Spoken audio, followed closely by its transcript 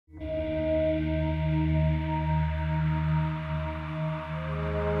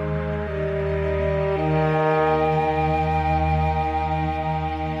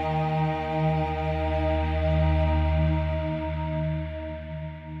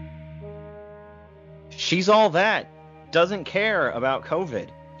She's All That doesn't care about COVID.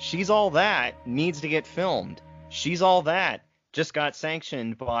 She's All That needs to get filmed. She's All That just got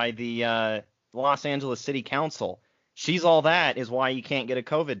sanctioned by the Los Angeles City Council. She's All That is why you can't get a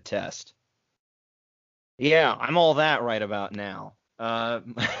COVID test. Yeah, I'm all that right about now. My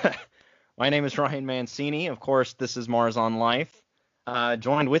name is Ryan Mancini. Of course, this is Mars on Life.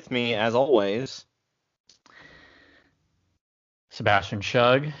 Joined with me, as always, Sebastian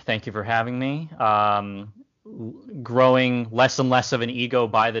Shug, thank you for having me. Growing less and less of an ego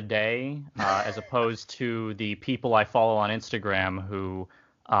by the day, as opposed to the people I follow on Instagram who,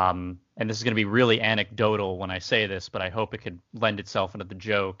 and this is going to be really anecdotal when I say this, but I hope it could lend itself into the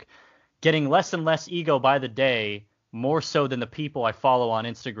joke, getting less and less ego by the day, more so than the people I follow on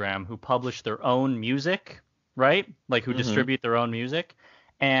Instagram who publish their own music, right? Like who distribute their own music.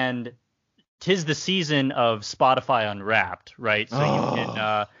 And 'tis the season of Spotify Unwrapped, right?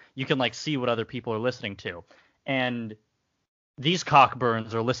 So you can like see what other people are listening to. And these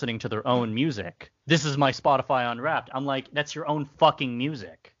cockburns are listening to their own music. This is my Spotify Unwrapped. I'm like, that's your own fucking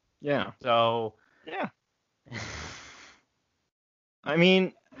music. Yeah. So yeah. I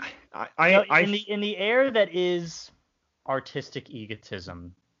mean, in the air that is artistic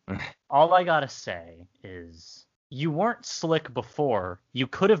egotism, all I gotta say is you weren't slick before. You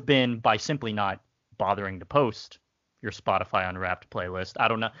could have been by simply not bothering to post your Spotify Unwrapped playlist. I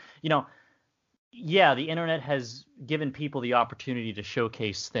don't know. Yeah, the internet has given people the opportunity to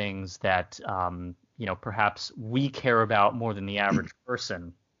showcase things that, perhaps we care about more than the average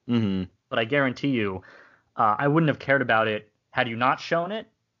person. Mm-hmm. But I guarantee you, I wouldn't have cared about it had you not shown it,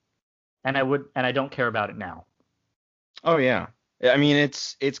 and I don't care about it now. Oh yeah. I mean,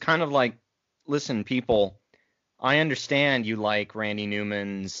 it's kind of like, listen, people, I understand you like Randy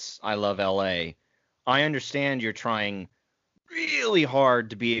Newman's I Love LA. I understand you're trying really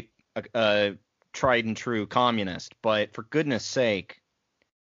hard to be a tried and true communist, but for goodness sake,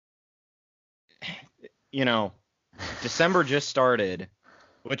 December just started,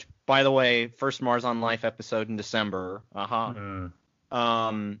 which, by the way, first Mars on Life episode in December. But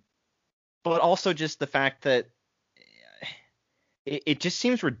also just the fact that it just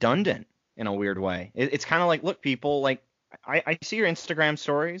seems redundant in a weird way. It's kind of like, look, people, like, I see your Instagram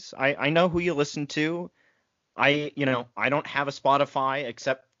stories. I know who you listen to. I don't have a Spotify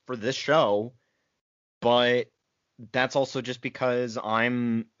except for this show, but that's also just because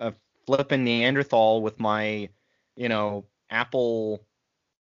I'm a flippin' Neanderthal with my, Apple,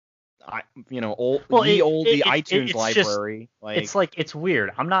 the iTunes library. It's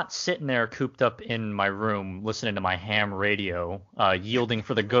weird. I'm not sitting there cooped up in my room listening to my ham radio, yielding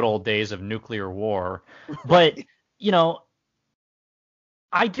for the good old days of nuclear war. But,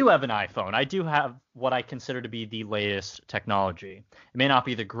 I do have an iPhone. I do have what I consider to be the latest technology. It may not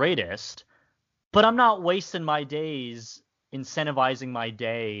be the greatest, but I'm not wasting my days incentivizing my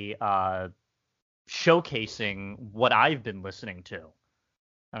day showcasing what I've been listening to.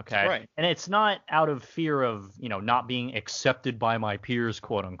 Okay. Right. And it's not out of fear of, not being accepted by my peers,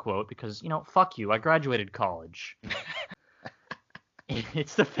 quote unquote, because, fuck you. I graduated college.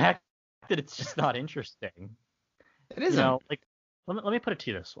 It's the fact that it's just not interesting. It isn't. Let me put it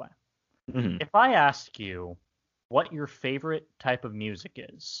to you this way. Mm-hmm. If I ask you what your favorite type of music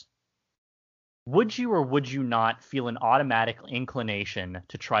is, would you or would you not feel an automatic inclination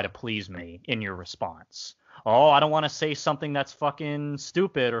to try to please me in your response? Oh, I don't want to say something that's fucking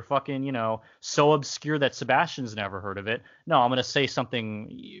stupid or fucking, so obscure that Sebastian's never heard of it. No, I'm going to say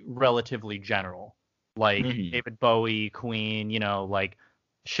something relatively general, like David Bowie, Queen, like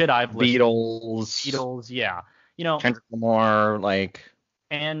shit I've listened to. Beatles, yeah. Kendrick Lamar, like.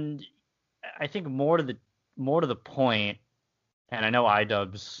 And I think more to the point, and I know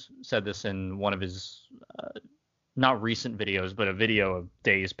iDubbbz said this in one of his not recent videos, but a video of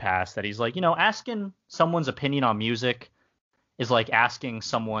days past, that he's like, asking someone's opinion on music is like asking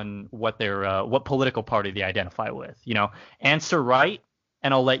someone what their what political party they identify with. Answer right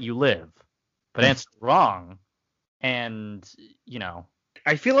and I'll let you live, but answer wrong and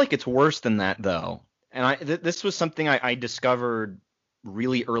I feel like it's worse than that though. And this was something I discovered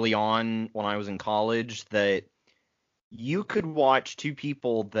really early on when I was in college, that you could watch two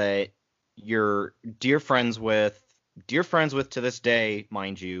people that you're dear friends with to this day,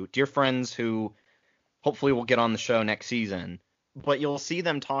 mind you, dear friends who hopefully will get on the show next season, but you'll see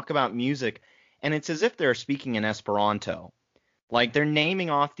them talk about music, and it's as if they're speaking in Esperanto. Like, they're naming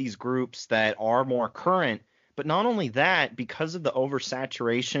off these groups that are more current, but not only that, because of the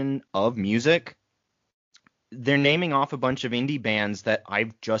oversaturation of music, they're naming off a bunch of indie bands that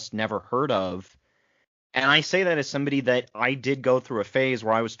I've just never heard of. And I say that as somebody that I did go through a phase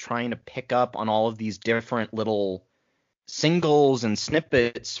where I was trying to pick up on all of these different little singles and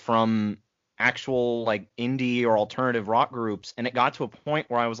snippets from actual like indie or alternative rock groups, and it got to a point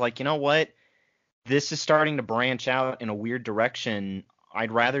where I was like, you know what? This is starting to branch out in a weird direction.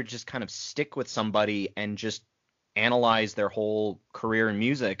 I'd rather just kind of stick with somebody and just analyze their whole career in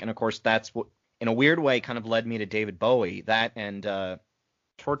music. And of course, that's what, in a weird way, kind of led me to David Bowie, that and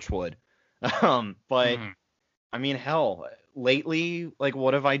Torchwood. But Mhm. I mean, hell, lately, like,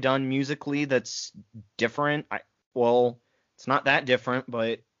 what have I done musically that's different? Well, it's not that different,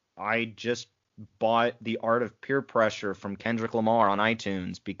 but I just bought The Art of Peer Pressure from Kendrick Lamar on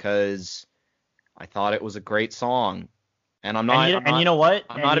iTunes because I thought it was a great song. And I'm And not, you I'm and you not, know what?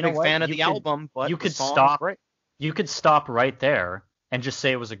 I'm And not you a know big what? fan of the album, You but the could song is stop great. you could stop right there and just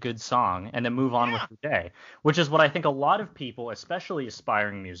say it was a good song and then move on with Yeah. your day, which is what I think a lot of people, especially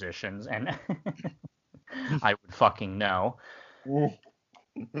aspiring musicians, and I would fucking know,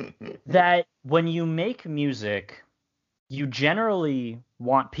 that when you make music, you generally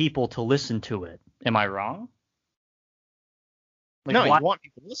want people to listen to it. Am I wrong? Like No, why? you want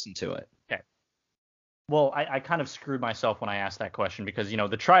people to listen to it. Okay. Well, I kind of screwed myself when I asked that question because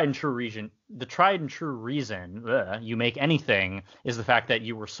the tried and true reason you make anything is the fact that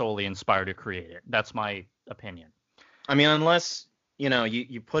you were solely inspired to create it. That's my opinion. I mean, unless,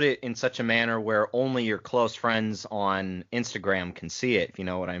 you put it in such a manner where only your close friends on Instagram can see it, if you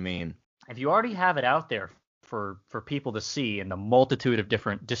know what I mean. If you already have it out there for people to see in the multitude of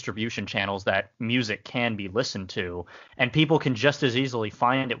different distribution channels that music can be listened to, and people can just as easily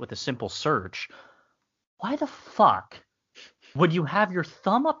find it with a simple search, why the fuck would you have your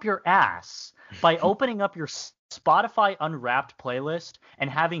thumb up your ass by opening up your Spotify Unwrapped playlist and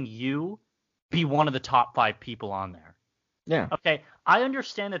having you be one of the top 5 people on there? Yeah. Okay, I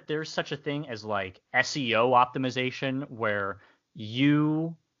understand that there's such a thing as like SEO optimization where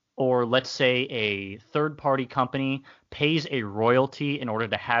you or let's say a third party company pays a royalty in order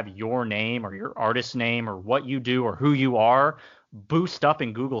to have your name or your artist name or what you do or who you are boost up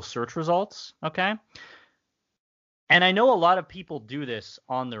in Google search results, okay? And I know a lot of people do this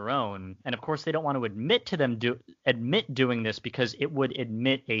on their own, and of course they don't want to admit doing this because it would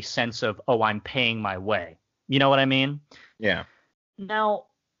admit a sense of, oh, I'm paying my way. You know what I mean? Yeah. Now,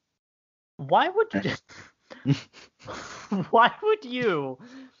 why would why would you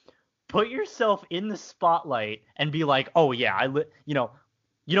put yourself in the spotlight and be like, oh yeah, you know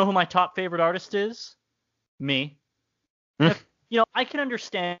who my top favorite artist is? Me. I can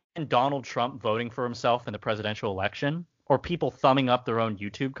understand Donald Trump voting for himself in the presidential election or people thumbing up their own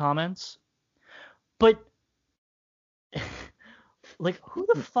YouTube comments. But like who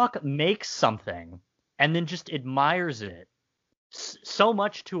the fuck makes something and then just admires it so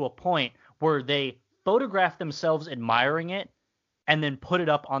much to a point where they photograph themselves admiring it and then put it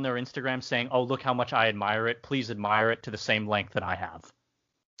up on their Instagram saying, "Oh, look how much I admire it. Please admire it to the same length that I have."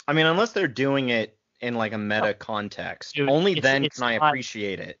 I mean, unless they're doing it in like a No, meta context, dude, only it's then it's can I not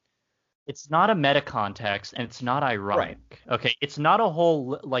appreciate it. it's not a meta context and it's not Right. ironic. Okay, it's not a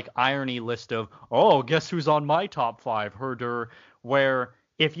whole like irony list of, "Oh, guess who's on my top 5, herder," where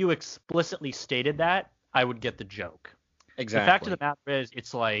if you explicitly stated that, I would get the joke. The fact of the Exactly. matter is,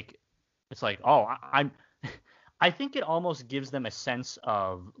 it's like, oh, I'm. I think it almost gives them a sense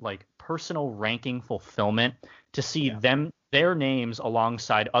of like personal ranking fulfillment to see Yeah. their names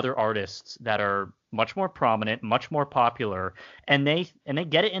alongside other artists that are much more prominent, much more popular, and they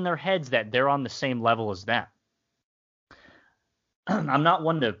get it in their heads that they're on the same level as them. I'm not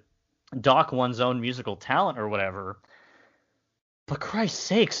one to dock one's own musical talent or whatever, but Christ's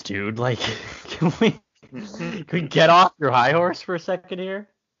sakes, dude, like, can we can we get off your high horse for a second here?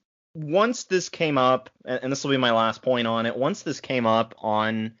 Once this came up, and this will be my last point on it, once this came up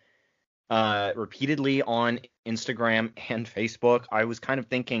on repeatedly on Instagram and Facebook, I was kind of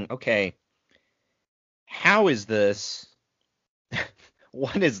thinking, okay, how is this?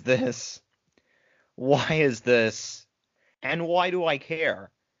 What is this? Why is this? And why do I care?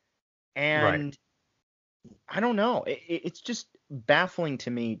 Right. And I don't know. It's just baffling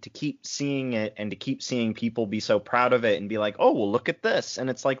to me to keep seeing it and to keep seeing people be so proud of it and be like, oh, well, look at this. And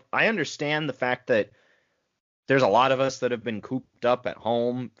it's like, I understand the fact that there's a lot of us that have been cooped up at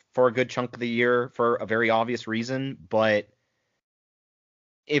home for a good chunk of the year for a very obvious reason. But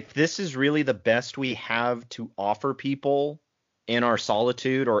if this is really the best we have to offer people in our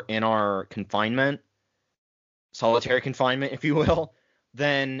solitude or in our confinement, solitary confinement, if you will,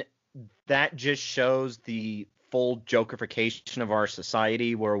 then that just shows the full jokerification of our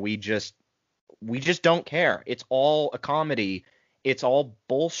society where we just don't care. It's all a comedy. It's all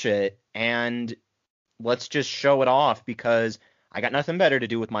bullshit. And let's just show it off because I got nothing better to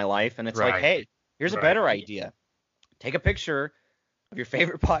do with my life. And it's like, Right. hey, here's a Right. better idea. Take a picture of your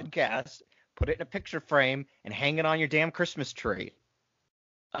favorite podcast, put it in a picture frame, and hang it on your damn Christmas tree.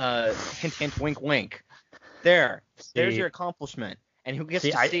 Hint, hint, wink, wink. There's your accomplishment. And who gets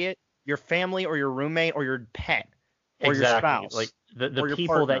to see it? Your family or your roommate or your pet or your spouse. Like the or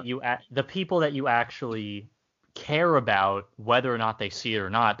people partner. the people that you actually care about, whether or not they see it or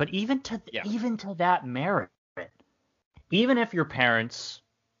not. But even to that merit, even if your parents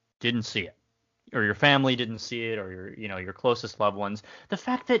didn't see it, or your family didn't see it, or your closest loved ones, the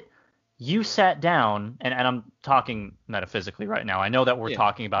fact that you sat down, and I'm talking metaphysically right now. I know that we're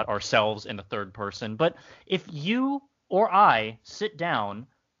talking about ourselves in the third person, but if you or I sit down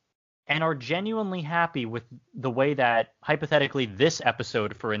and are genuinely happy with the way that, hypothetically, this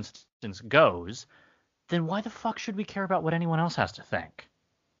episode, for instance, goes, then why the fuck should we care about what anyone else has to think?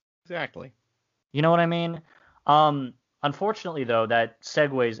 Exactly. You know what I mean? Unfortunately, though, that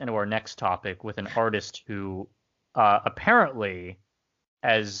segues into our next topic with an artist who apparently,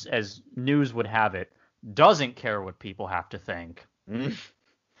 as news would have it, doesn't care what people have to think.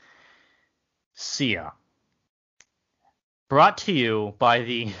 Sia. Brought to you by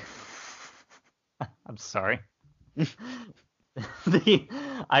the... I'm sorry. The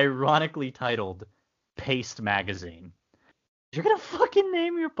ironically titled Paste magazine. You're gonna fucking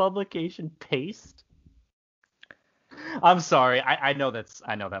name your publication Paste? I'm sorry. I know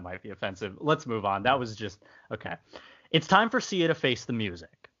that might be offensive. Let's move on. That was just okay. It's time for Sia to face the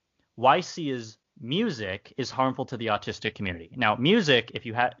music. Why Sia's music is harmful to the autistic community. Now, music, if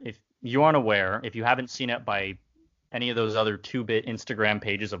you aren't aware, if you haven't seen it by any of those other 2-bit Instagram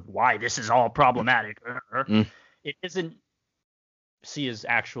pages of why this is all problematic, it isn't Sia's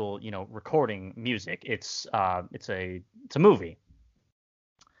actual, recording music. It's a movie.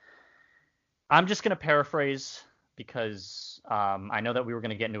 I'm just gonna paraphrase because I know that we were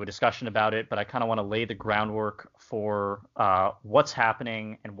going to get into a discussion about it, but I kind of want to lay the groundwork for what's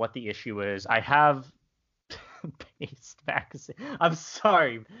happening and what the issue is. I have Paste magazine. I'm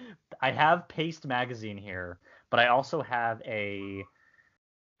sorry. I have Paste magazine here, but I also have an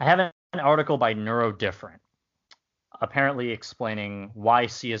article by Neurodifferent, apparently explaining why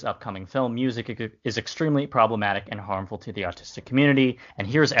Sia's upcoming film music is extremely problematic and harmful to the autistic community, and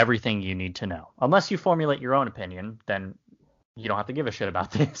here's everything you need to know. Unless you formulate your own opinion, then you don't have to give a shit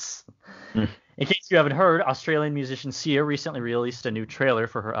about this. In case you haven't heard, Australian musician Sia recently released a new trailer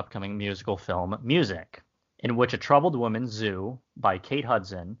for her upcoming musical film, Music, in which a troubled woman, Zoo, by Kate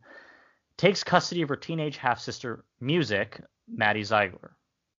Hudson, takes custody of her teenage half-sister, Music, Maddie Ziegler,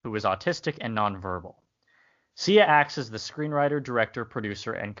 who is autistic and nonverbal. Sia acts as the screenwriter, director,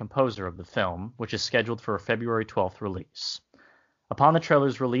 producer, and composer of the film, which is scheduled for a February 12th release. Upon the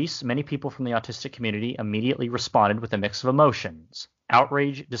trailer's release, many people from the autistic community immediately responded with a mix of emotions: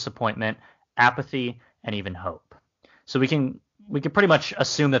 outrage, disappointment, apathy, and even hope. So we can pretty much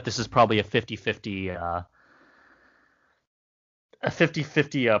assume that this is probably a 50-50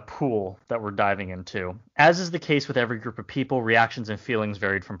 pool that we're diving into. As is the case with every group of people, reactions and feelings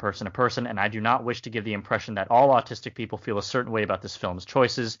varied from person to person, and I do not wish to give the impression that all autistic people feel a certain way about this film's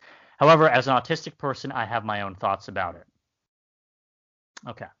choices. However, as an autistic person, I have my own thoughts about it.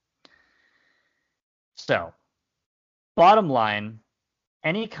 Okay. So, bottom line,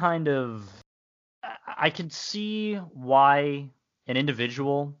 I can see why an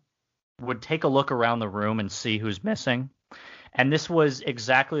individual would take a look around the room and see who's missing. And this was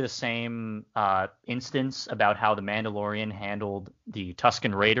exactly the same instance about how the Mandalorian handled the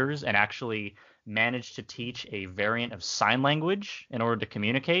Tusken Raiders and actually managed to teach a variant of sign language in order to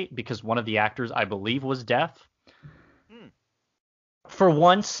communicate, because one of the actors, I believe, was deaf. For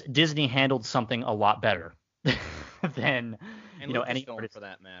once, Disney handled something a lot better than any artist, for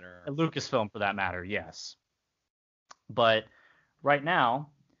that matter. Lucasfilm for that matter, yes. But right now,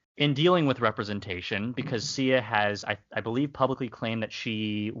 in dealing with representation, because Sia has, I believe, publicly claimed that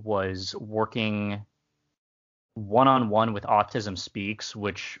she was working one-on-one with Autism Speaks,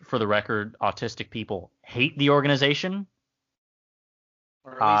 which, for the record, autistic people hate the organization.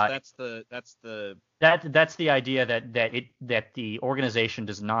 Or at least that's the idea that the organization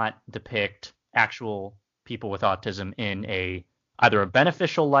does not depict actual people with autism in either a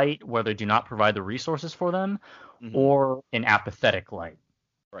beneficial light where they do not provide the resources for them, or an apathetic light.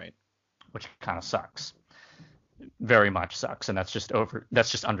 Right. Which kind of sucks. Very much sucks, and that's just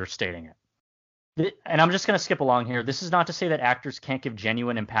understating it. And I'm just going to skip along here. This is not to say that actors can't give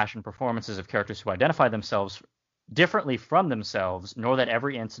genuine, impassioned performances of characters who identify themselves differently from themselves, nor that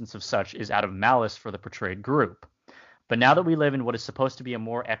every instance of such is out of malice for the portrayed group. But now that we live in what is supposed to be a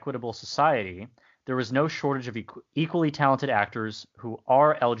more equitable society, there is no shortage of equally talented actors who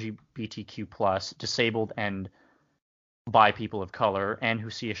are LGBTQ+, disabled, and by people of color, and who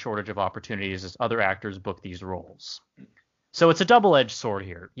see a shortage of opportunities as other actors book these roles. So it's a double-edged sword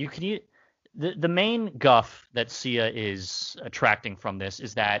here. The main guff that Sia is attracting from this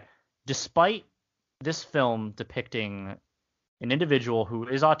is that despite this film depicting an individual who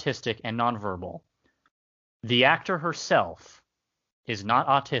is autistic and nonverbal, the actor herself is not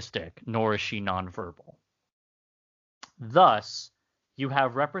autistic, nor is she nonverbal. Thus, you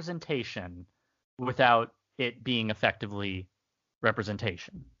have representation without it being effectively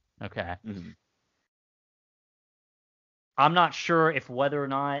representation. Okay. Mm-hmm. I'm not sure if whether or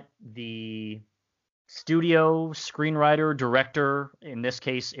not the studio, screenwriter, director, in this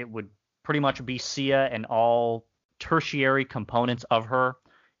case, it would pretty much be Sia and all tertiary components of her,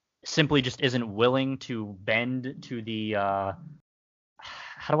 simply just isn't willing to bend to the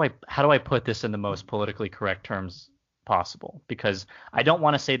how do I put this in the most politically correct terms possible? Because I don't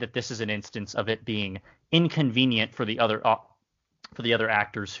want to say that this is an instance of it being inconvenient for the other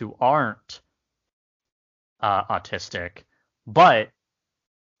actors who aren't autistic, but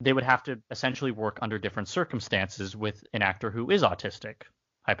they would have to essentially work under different circumstances with an actor who is autistic,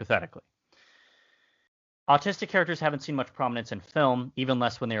 hypothetically. Autistic characters haven't seen much prominence in film, even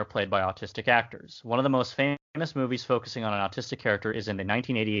less when they are played by autistic actors. One of the most famous movies focusing on an autistic character is in the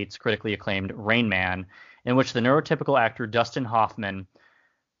 1988's critically acclaimed Rain Man, in which the neurotypical actor Dustin Hoffman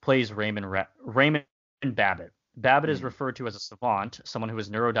plays Raymond Babbitt. Babbitt is referred to as a savant, someone who is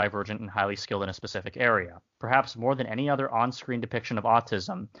neurodivergent and highly skilled in a specific area. Perhaps more than any other on-screen depiction of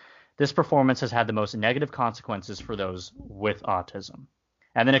autism, this performance has had the most negative consequences for those with autism.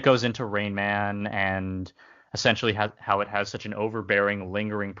 And then it goes into Rain Man and essentially how it has such an overbearing,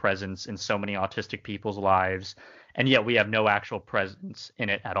 lingering presence in so many autistic people's lives, and yet we have no actual presence in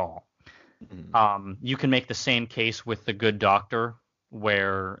it at all. Mm-hmm. You can make the same case with The Good Doctor,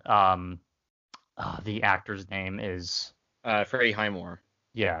 where the actor's name is Freddie Highmore.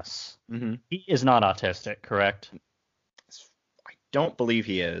 Yes. Mm-hmm. He is not autistic, correct? I don't believe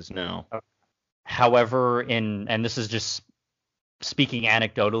he is, no. However, and this is just speaking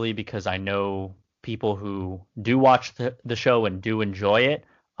anecdotally because I know people who do watch the show and do enjoy it,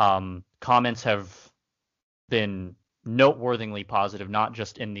 comments have been noteworthily positive, not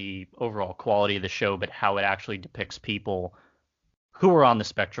just in the overall quality of the show, but how it actually depicts people who are on the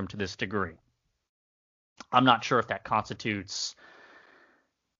spectrum to this degree. I'm not sure if that constitutes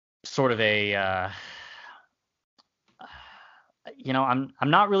sort of a I'm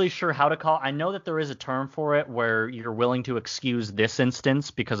not really sure how to call it. I know that there is a term for it where you're willing to excuse this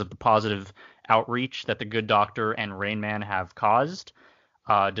instance because of the positive outreach that The Good Doctor and Rain Man have caused,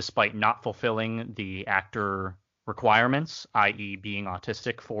 despite not fulfilling the actor requirements, i.e. being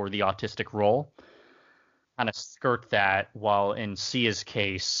autistic for the autistic role. Kind of skirt that, while in Sia's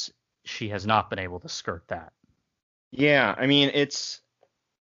case, she has not been able to skirt that. Yeah, I mean, it's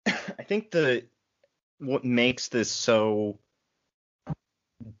I think what makes this so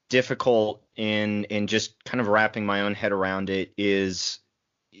difficult in just kind of wrapping my own head around it is,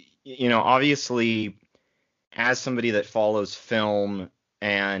 obviously, as somebody that follows film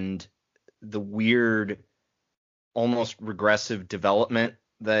and the weird, almost regressive development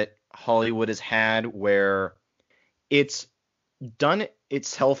that Hollywood has had, where it's done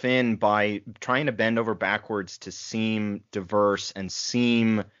itself in by trying to bend over backwards to seem diverse and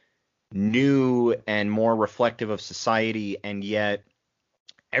seem new and more reflective of society, and yet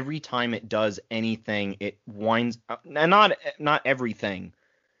every time it does anything, it winds up, and not everything,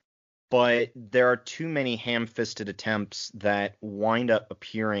 but there are too many ham-fisted attempts that wind up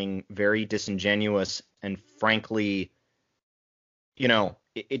appearing very disingenuous, and frankly, you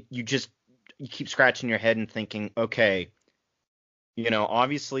keep scratching your head and thinking, okay,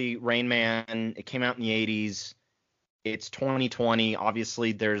 obviously Rain Man, it came out in the 80s. It's 2020.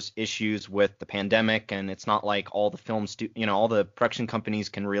 Obviously, there's issues with the pandemic, and it's not like all the all the production companies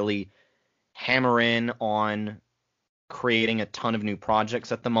can really hammer in on creating a ton of new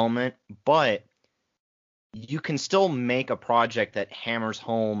projects at the moment. But you can still make a project that hammers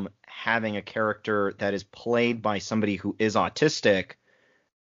home having a character that is played by somebody who is autistic.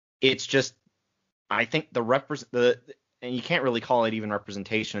 It's just, I think and you can't really call it even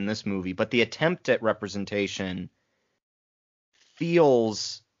representation in this movie, but the attempt at representation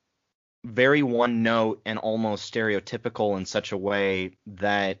feels very one note and almost stereotypical in such a way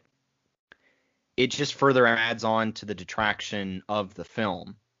that it just further adds on to the detraction of the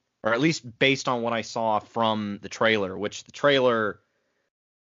film, or at least based on what I saw from the trailer, which the trailer,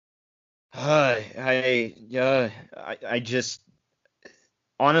 I just,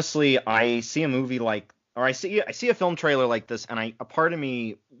 honestly, I see a movie like, or I see a film trailer like this, and a part of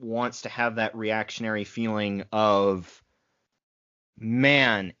me wants to have that reactionary feeling of,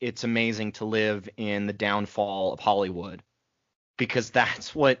 man, it's amazing to live in the downfall of Hollywood, because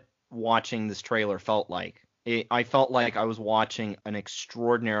that's what watching this trailer felt like. I felt like I was watching an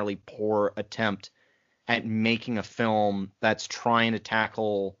extraordinarily poor attempt at making a film that's trying to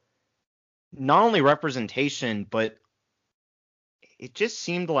tackle not only representation, but it just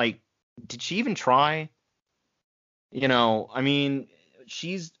seemed like, did she even try? I mean,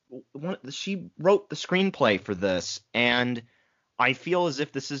 she wrote the screenplay for this, and I feel as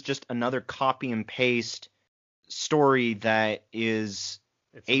if this is just another copy and paste story that is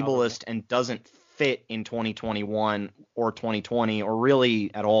ableist and doesn't fit in 2021 or 2020 or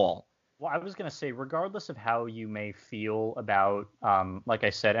really at all. Well, I was going to say, regardless of how you may feel about, like I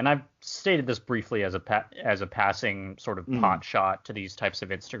said, and I've stated this briefly as a passing sort of pot shot to these types of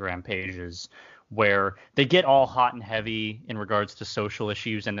Instagram pages, where they get all hot and heavy in regards to social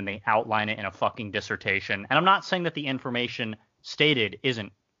issues, and then they outline it in a fucking dissertation. And I'm not saying that the information stated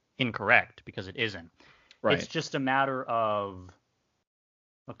isn't incorrect, because it isn't. Right. It's just a matter of,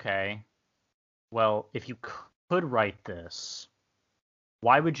 okay, well, if you could write this,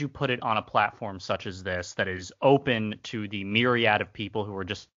 why would you put it on a platform such as this that is open to the myriad of people who are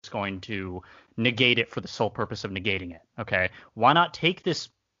just going to negate it for the sole purpose of negating it? Okay, why not take this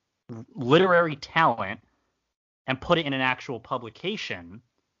literary talent and put it in an actual publication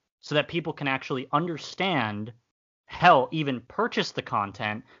so that people can actually understand, hell, even purchase the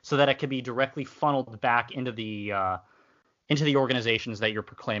content, so that it can be directly funneled back into the organizations that you're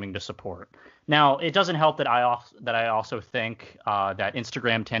proclaiming to support. Now, it doesn't help that I also think that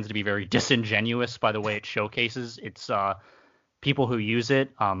Instagram tends to be very disingenuous by the way it showcases its people who use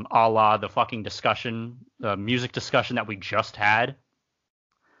it, a la the fucking the music discussion that we just had.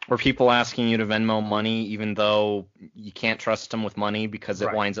 Or people asking you to Venmo money, even though you can't trust them with money because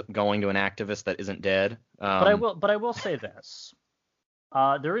it winds up going to an activist that isn't dead. But I will say this.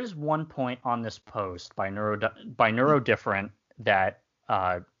 There is one point on this post by Neurodifferent that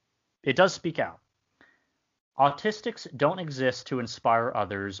it does speak out. Autistics don't exist to inspire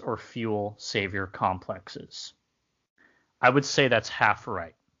others or fuel savior complexes. I would say that's half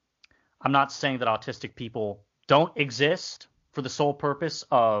right. I'm not saying that autistic people don't exist for the sole purpose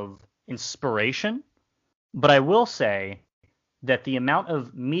of inspiration, but I will say that the amount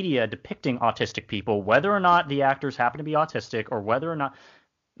of media depicting autistic people, whether or not the actors happen to be autistic, or whether or not,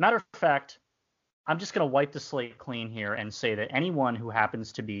 matter of fact, I'm just going to wipe the slate clean here and say that anyone who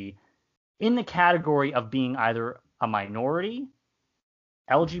happens to be in the category of being either a minority,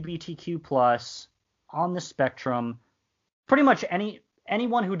 LGBTQ+, on the spectrum, pretty much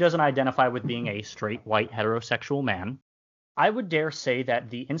anyone who doesn't identify with being a straight, white, heterosexual man, I would dare say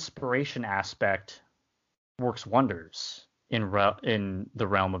that the inspiration aspect works wonders in the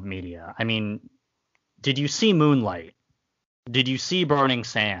realm of media. I mean, did you see Moonlight? Did you see Burning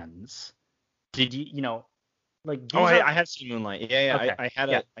Sands? Did you, like? I have seen Moonlight. Yeah.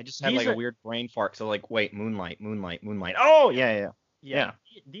 Okay. I just had a weird brain fart. So like, wait, Moonlight. Oh, yeah.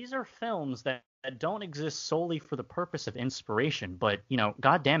 These are films that don't exist solely for the purpose of inspiration, but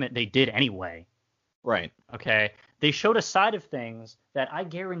God damn it, they did anyway. Right. Okay. They showed a side of things that I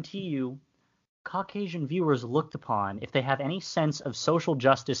guarantee you Caucasian viewers looked upon, if they have any sense of social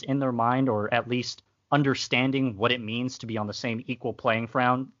justice in their mind, or at least understanding what it means to be on the same equal playing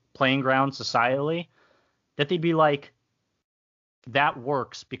ground societally, that they'd be like, that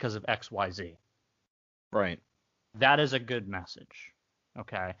works because of XYZ. Right. That is a good message.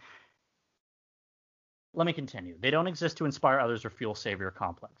 Okay. Let me continue. They don't exist to inspire others or fuel savior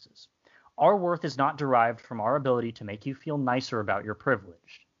complexes. Our worth is not derived from our ability to make you feel nicer about your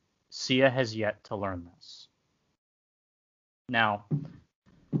privilege. Sia has yet to learn this. Now,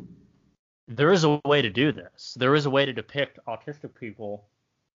 there is a way to do this. There is a way to depict autistic people.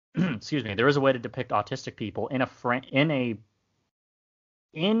 Excuse me. There is a way to depict autistic people in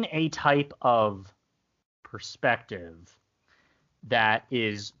a type of perspective that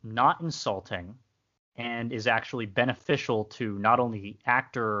is not insulting and is actually beneficial to not only the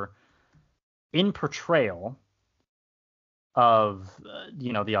actor in portrayal of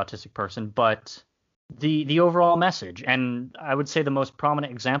the autistic person, but the overall message. And I would say the most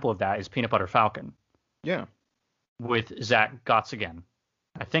prominent example of that is Peanut Butter Falcon. Yeah. With Zach Gottsagen.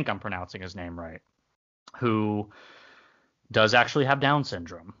 I think I'm pronouncing his name right. Who does actually have Down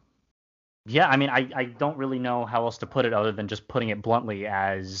syndrome. Yeah, I mean, I don't really know how else to put it other than just putting it bluntly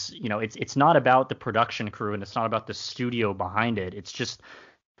as, it's not about the production crew and it's not about the studio behind it. It's just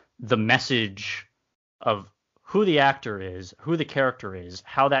the message of who the actor is, who the character is,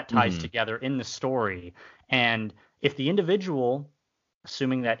 how that ties Mhm. together in the story. And if the individual,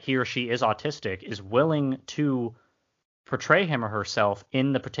 assuming that he or she is autistic, is willing to portray him or herself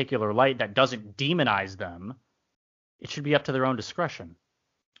in the particular light that doesn't demonize them, it should be up to their own discretion.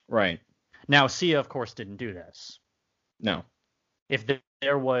 Right. Now, Sia, of course, didn't do this. No. If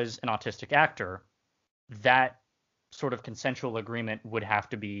there was an autistic actor, that sort of consensual agreement would have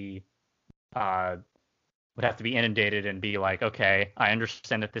to be inundated and be like, okay, I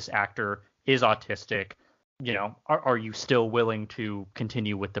understand that this actor is autistic. You know, are you still willing to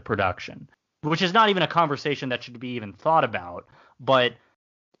continue with the production? Which is not even a conversation that should be even thought about. But,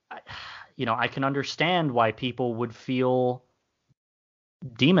 I can understand why people would feel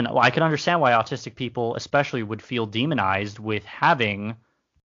I can understand why autistic people especially would feel demonized with having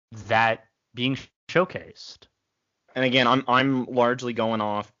that being showcased. And again, I'm largely going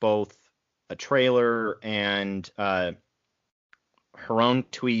off both a trailer and her own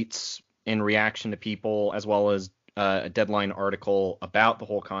tweets in reaction to people, as well as a Deadline article about the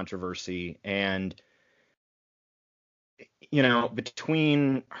whole controversy. And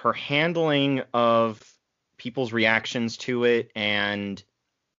between her handling of people's reactions to it and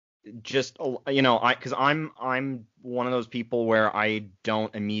just because I'm one of those people where I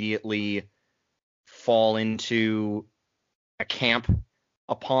don't immediately fall into a camp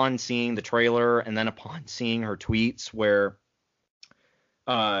upon seeing the trailer and then upon seeing her tweets, where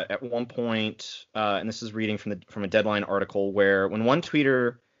at one point, and this is reading from a Deadline article, where when one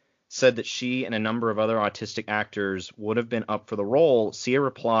tweeter said that she and a number of other autistic actors would have been up for the role, Sia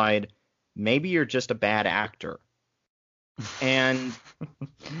replied, "Maybe you're just a bad actor." And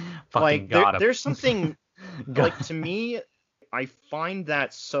Fucking there's something like, to me, I find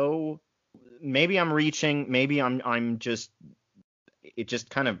that so, maybe I'm reaching, maybe I'm just, it just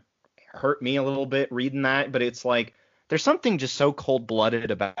kind of hurt me a little bit reading that, but it's like there's something just so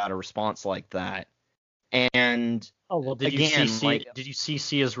cold-blooded about a response like that. And oh well, did you see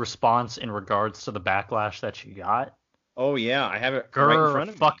Sia's response in regards to the backlash that she got? Oh yeah, I have it right in front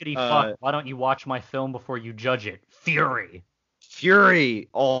of me. Fuckity fuck. Why don't you watch my film before you judge it? Fury. Fury,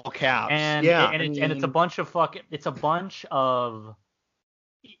 all caps. And yeah, and it's a bunch of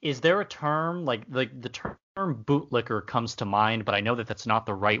is there a term like the term bootlicker comes to mind, but I know that that's not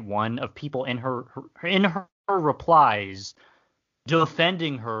the right one, of people in her replies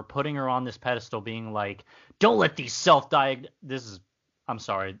defending her, putting her on this pedestal, being like, don't let these I'm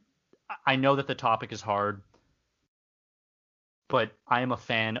sorry. I know that the topic is hard, but I am a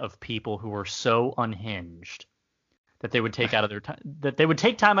fan of people who are so unhinged that they would take time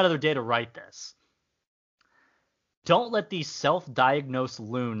out of their day to write this. Don't let these self-diagnosed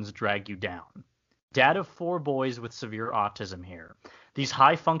loons drag you down. Dad of 4 boys with severe autism here. These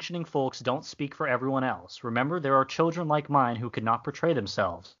high-functioning folks don't speak for everyone else. Remember, there are children like mine who could not portray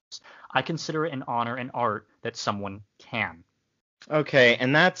themselves. I consider it an honor and art that someone can. Okay,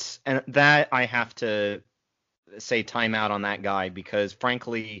 and that I have to say time out on that guy, because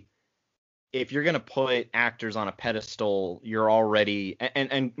frankly, if you're going to put actors on a pedestal, you're already,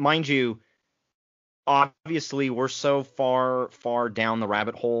 and mind you, obviously we're so far down the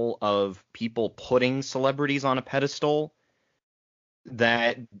rabbit hole of people putting celebrities on a pedestal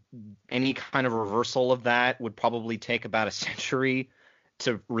that any kind of reversal of that would probably take about a century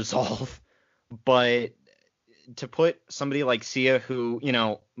to resolve. But to put somebody like Sia, who,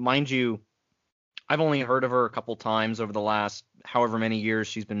 mind you, I've only heard of her a couple times over the last however many years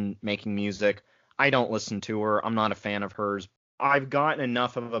she's been making music. I don't listen to her. I'm not a fan of hers. I've gotten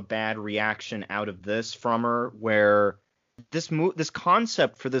enough of a bad reaction out of this from her, where this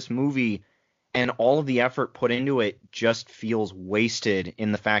concept for this movie and all of the effort put into it just feels wasted,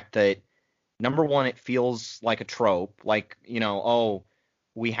 in the fact that, number one, it feels like a trope, like, oh,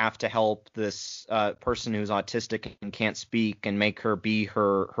 we have to help this person who's autistic and can't speak and make her be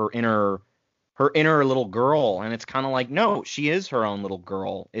her inner little girl. And it's kind of like, no, she is her own little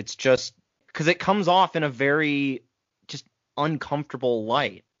girl. It's just because it comes off in a very just uncomfortable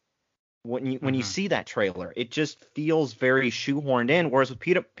light when you see that trailer. It just feels very shoehorned in. Whereas with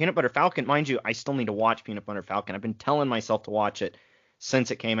Peanut Butter Falcon, mind you, I still need to watch Peanut Butter Falcon. I've been telling myself to watch it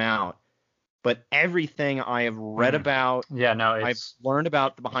since it came out. But everything I have read about, I've learned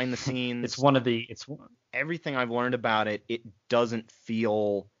about the behind the scenes. Everything I've learned about it, it doesn't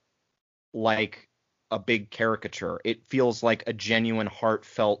feel like a big caricature. It feels like a genuine,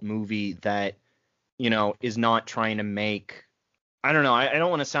 heartfelt movie that, is not trying to make, I don't know, I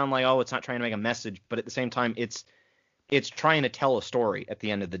don't want to sound like, oh, it's not trying to make a message, but at the same time, it's trying to tell a story at the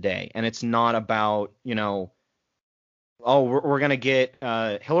end of the day. And it's not about, oh, we're gonna get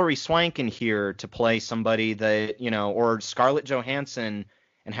Hilary Swank in here to play somebody that, or Scarlett Johansson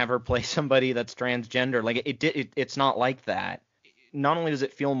and have her play somebody that's transgender. Like it's not like that. Not only does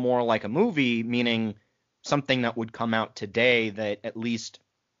it feel more like a movie, meaning something that would come out today that at least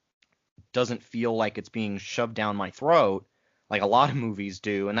doesn't feel like it's being shoved down my throat like a lot of movies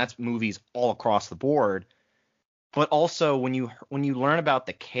do, and that's movies all across the board. But also when you learn about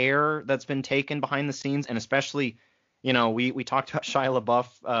the care that's been taken behind the scenes, and especially, we talked about Shia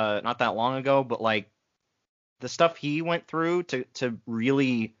LaBeouf not that long ago, but like the stuff he went through to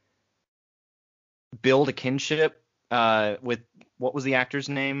really build a kinship with what was the actor's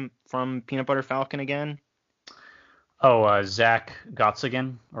name from Peanut Butter Falcon again? Oh, Zach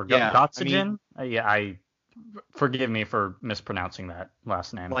Gottsagen or Yeah, I Gottsagen? mean, Yeah, I forgive me for mispronouncing that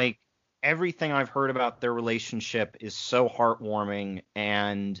last name. like everything I've heard about their relationship is so heartwarming,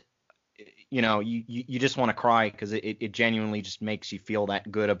 and you just want to cry because it genuinely just makes you feel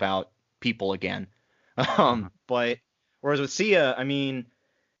that good about people again. Mhm. But whereas with Sia, I mean,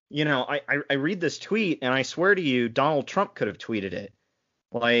 I read this tweet and I swear to you, Donald Trump could have tweeted it.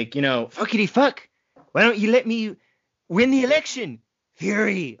 Like, fuckity fuck. Why don't you let me win the election?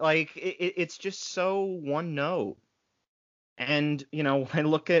 Fury. Like, it's just so one note. And, when I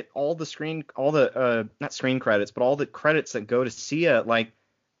look at all the, not screen credits, but all the credits that go to Sia, like,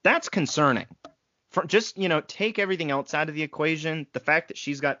 that's concerning. Just, take everything else out of the equation. The fact that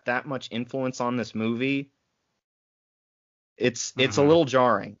she's got that much influence on this movie, it's a Mhm. little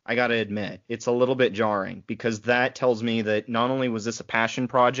jarring. I got to admit, it's a little bit jarring because that tells me that not only was this a passion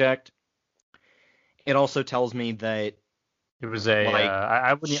project, it also tells me that It was a like I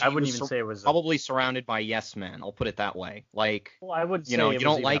she wouldn't was even say it was a probably surrounded by yes men. I'll put it that way. Like, well, I would say you it was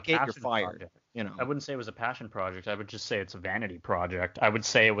don't even a like it, you're passion fired. project. You I know. wouldn't say it was a passion project. I would just say it's a vanity project. I would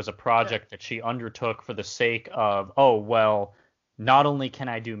say it was a Yeah. project that she undertook for the sake of, oh, well, not only can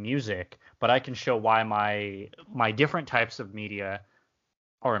I do music, but I can show why my different types of media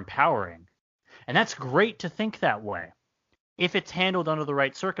are empowering. And that's great to think that way if it's handled under the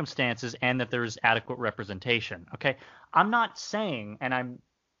right circumstances and that there's adequate representation. Okay? I'm not saying, and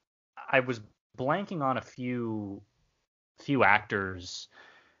I was blanking on a few actors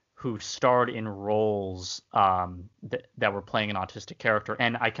who starred in roles that were playing an autistic character,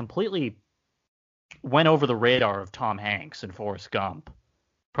 and I completely went over the radar of Tom Hanks in Forrest Gump,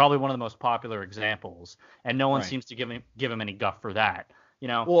 probably one of the most popular examples, and no one Right. seems to give him any guff for that. You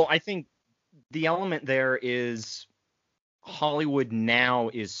know, Well, I think the element there is Hollywood now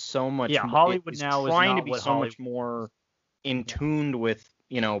is so much yeah, more it Hollywood is now is trying to not be what so Hollywood. much more in Yeah, tuned with,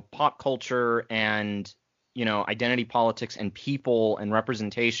 pop culture and, identity politics and people and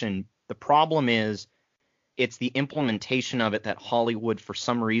representation. The problem is it's the implementation of it that Hollywood for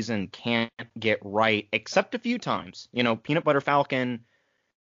some reason can't get right, except a few times. Peanut Butter Falcon,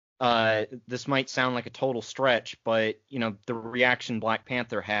 this might sound like a total stretch, but the reaction Black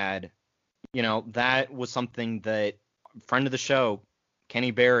Panther had, that was something that friend of the show,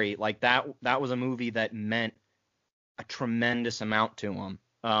 Kenny Barry, like that was a movie that meant a tremendous amount to him.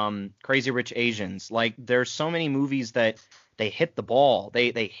 Crazy Rich Asians, like there's so many movies that they hit the ball,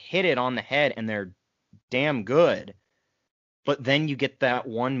 they hit it on the head, and they're damn good. But then you get that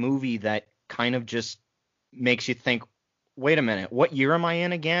one movie that kind of just makes you think, wait a minute, what year am I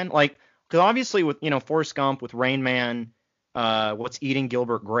in again? Like, because obviously with Forrest Gump, with Rain Man, What's Eating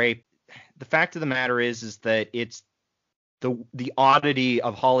Gilbert Grape, the fact of the matter is that it's the oddity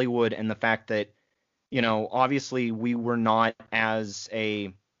of Hollywood and the fact that obviously we were not as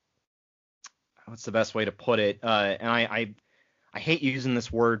a what's the best way to put it? And I hate using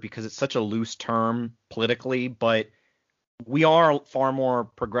this word because it's such a loose term politically, but we are far more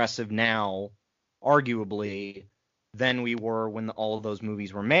progressive now, arguably, than we were when all of those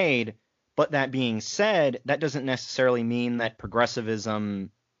movies were made. But that being said, that doesn't necessarily mean that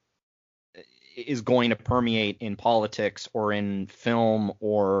progressivism is going to permeate in politics or in film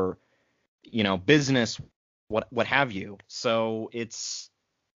or business, what have you. So it's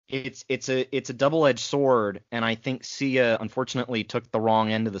a double-edged sword, and I think Sia unfortunately took the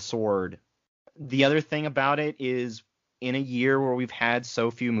wrong end of the sword. The other thing about it is, in a year where we've had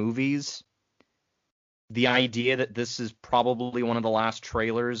so few movies, the idea that this is probably one of the last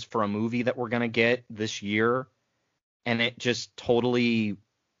trailers for a movie that we're going to get this year, and it just totally,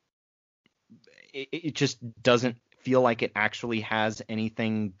 it just doesn't feel like it actually has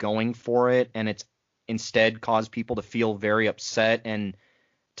anything going for it, and it's instead caused people to feel very upset. And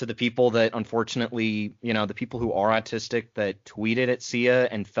to the people that unfortunately, the people who are autistic that tweeted at Sia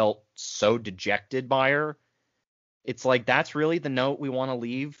and felt so dejected by her, it's like that's really the note we want to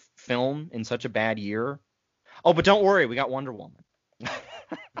leave film in such a bad year. Oh, but don't worry, we got Wonder Woman.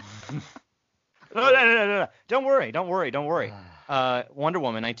 No. Don't worry. Wonder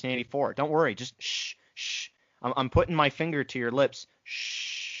Woman, 1984. Don't worry. Just shh. I'm putting my finger to your lips.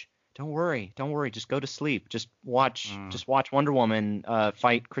 Shh. Don't worry. Just go to sleep. Just watch Wonder Woman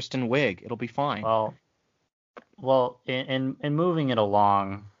fight Kristen Wiig. It'll be fine. Well, in moving it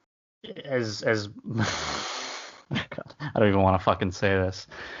along, as God, I don't even want to fucking say this.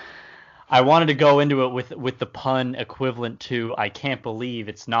 I wanted to go into it with the pun equivalent to I can't believe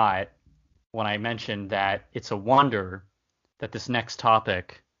it's not, when I mentioned that it's a wonder that this next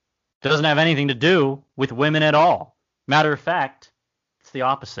topic doesn't have anything to do with women at all. Matter of fact, it's the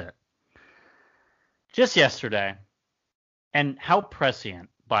opposite. Just yesterday, and how prescient,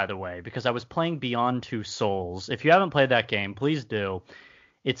 by the way, because I was playing Beyond Two Souls. If you haven't played that game, please do.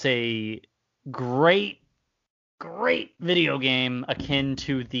 It's a great video game akin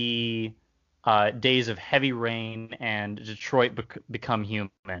to the Days of Heavy Rain and Detroit Become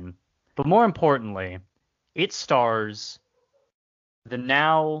Human. But more importantly, it stars the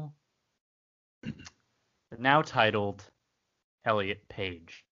now titled Elliot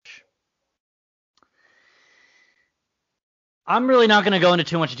Page. I'm really not going to go into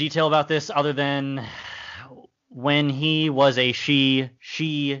too much detail about this other than when he was a she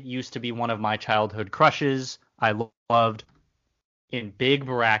used to be one of my childhood crushes. I loved, in big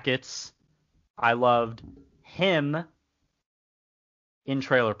brackets, I loved him in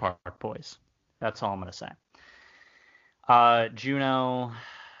Trailer Park Boys. That's all I'm going to say. Juno,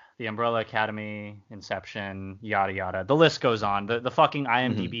 The Umbrella Academy, Inception, yada yada. The list goes on. The fucking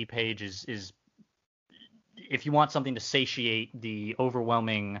IMDb page is if you want something to satiate the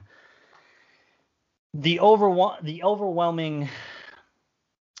overwhelming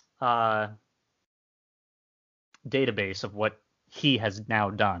database of what he has now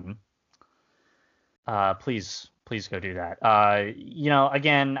done, please go do that.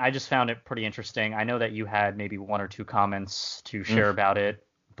 Again, I just found it pretty interesting. I know that you had maybe one or two comments to share about it,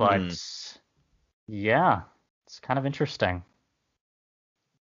 but yeah, it's kind of interesting.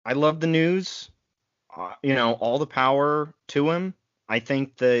 I love the news. All the power to him. I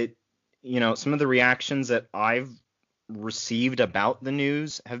think that, some of the reactions that I've received about the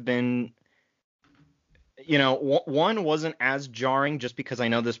news have been, one wasn't as jarring just because I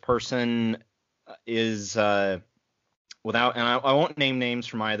know this person is without, and I won't name names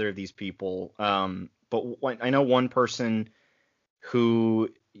from either of these people, but I know one person who,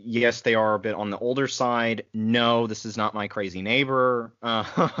 yes, they are a bit on the older side. No, this is not my crazy neighbor.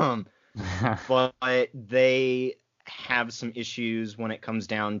 But they have some issues when it comes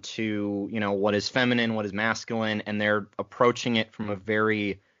down to, what is feminine, what is masculine, and they're approaching it from a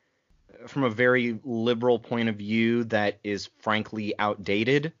very liberal point of view that is frankly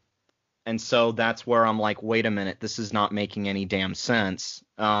outdated. And so that's where I'm like, wait a minute, this is not making any damn sense.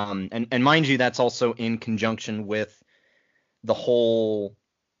 And mind you, that's also in conjunction with the whole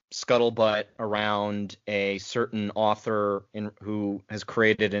scuttlebutt around a certain author who has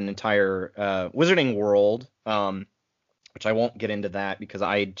created an entire wizarding world, which I won't get into that because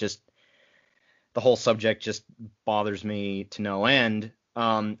the whole subject just bothers me to no end.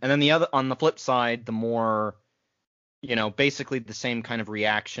 And then on the flip side, the more, basically the same kind of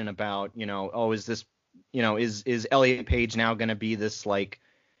reaction about, is this, is Elliot Page now going to be this like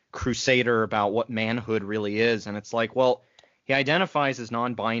crusader about what manhood really is? And it's like, well, he identifies as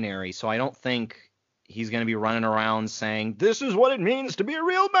non-binary, so I don't think he's going to be running around saying, this is what it means to be a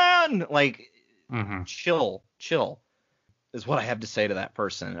real man. Like, chill is what I have to say to that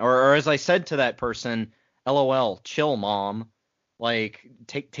person. Or as I said to that person, LOL, chill, mom. Like,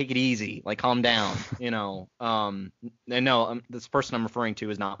 take it easy. Like, calm down, And no, this person I'm referring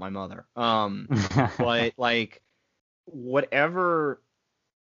to is not my mother. But, like, whatever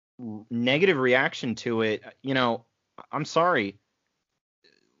negative reaction to it, I'm sorry.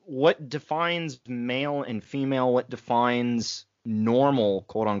 What defines male and female, what defines normal,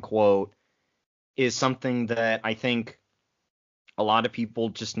 quote unquote, is something that I think a lot of people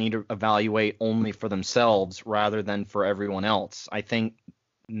just need to evaluate only for themselves rather than for everyone else. I think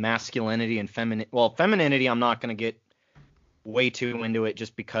masculinity and femininity, I'm not going to get way too into it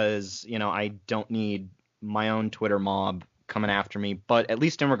just because, I don't need my own Twitter mob coming after me, but at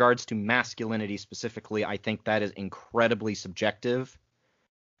least in regards to masculinity specifically, I think that is incredibly subjective.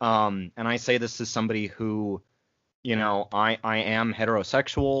 And I say this as somebody who, I am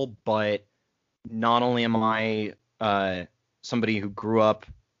heterosexual, but not only am I somebody who grew up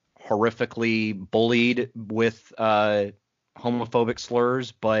horrifically bullied with homophobic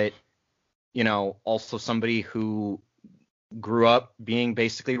slurs, but, also somebody who grew up being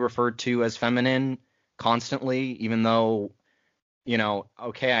basically referred to as feminine constantly, even though,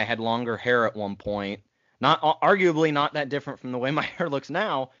 okay, I had longer hair at one point. Not arguably not that different from the way my hair looks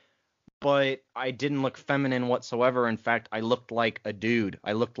now, but I didn't look feminine whatsoever. In fact, I looked like a dude.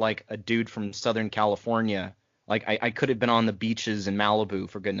 I looked like a dude from Southern California. Like I could have been on the beaches in Malibu,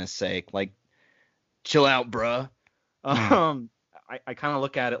 for goodness sake. Like, chill out, bruh. I kind of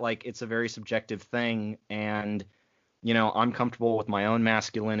look at it like it's a very subjective thing, and I'm comfortable with my own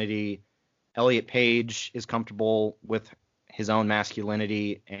masculinity. Elliot Page is comfortable with his own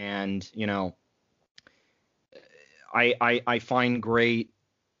masculinity, and I find great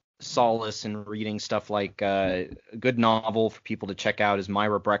solace in reading stuff like a good novel for people to check out is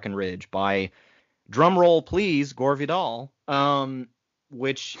Myra Breckenridge by, drumroll please, Gore Vidal,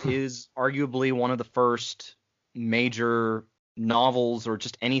 which is arguably one of the first major novels or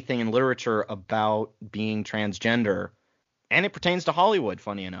just anything in literature about being transgender, and it pertains to Hollywood,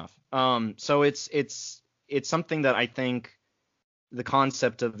 funny enough. So it's something that I think the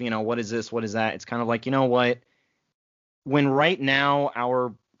concept of, what is this, what is that, it's kind of like, what, when right now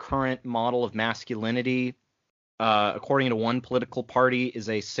our current model of masculinity, according to one political party, is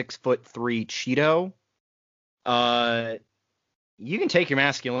a 6'3" Cheeto, you can take your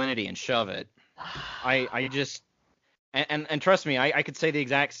masculinity and shove it. I just, and trust me, I could say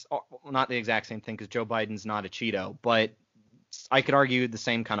not the exact same thing, because Joe Biden's not a Cheeto, but I could argue the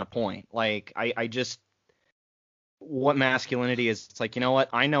same kind of point. Like, I just, what masculinity is, it's like, what,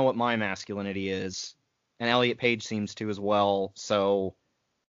 I know what my masculinity is, and Elliot Page seems to as well. So,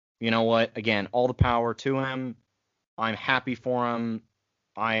 what, again, all the power to him. I'm happy for him.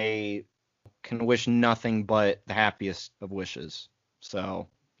 I can wish nothing but the happiest of wishes. So,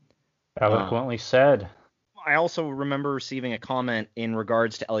 eloquently said. I also remember receiving a comment in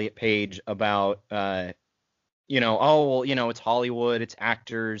regards to Elliot Page about, oh, well, it's Hollywood, it's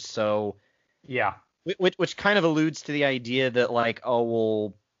actors, so yeah, which kind of alludes to the idea that, like,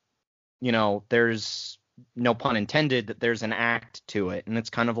 oh, well, there's, no pun intended, that there's an act to it, and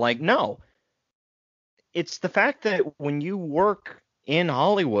it's kind of like, no, it's the fact that when you work in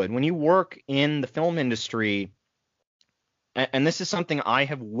Hollywood, when you work in the film industry, and this is something I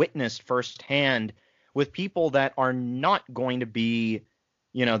have witnessed firsthand with people that are not going to be,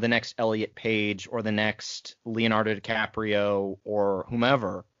 the next Elliot Page or the next Leonardo DiCaprio or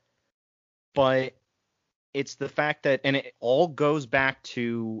whomever, but it's the fact that, and it all goes back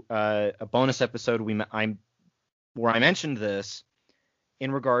to a bonus episode where I mentioned this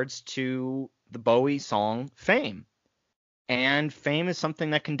in regards to the Bowie song Fame. And fame is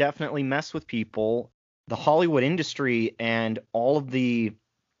something that can definitely mess with people. The Hollywood industry and all of the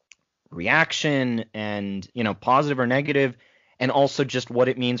reaction and, positive or negative, and also just what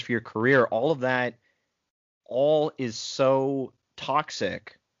it means for your career, all of that, all is so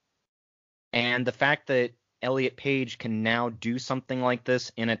toxic. And the fact that Elliot Page can now do something like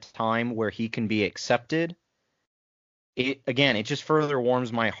this in a time where he can be accepted, it just further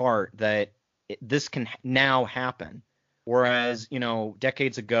warms my heart that this can now happen. Whereas,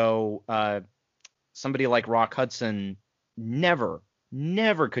 decades ago, somebody like Rock Hudson never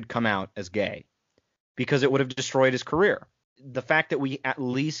could come out as gay because it would have destroyed his career. The fact that we at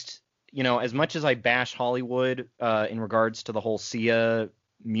least, as much as I bash Hollywood in regards to the whole Sia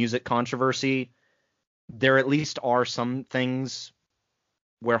music controversy, there at least are some things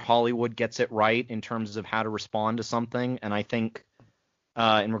where Hollywood gets it right in terms of how to respond to something. And I think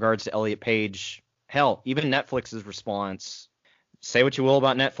in regards to Elliot Page, hell, even Netflix's response, say what you will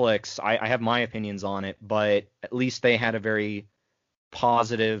about Netflix, I have my opinions on it, but at least they had a very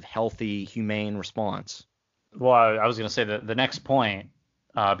positive, healthy, humane response. Well, I was going to say the next point,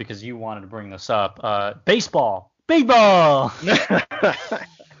 because you wanted to bring this up, baseball.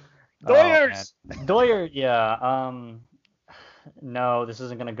 Doyers! Doyer, yeah. No, this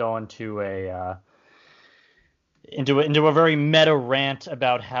isn't going to go into a very meta rant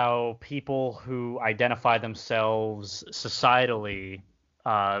about how people who identify themselves societally,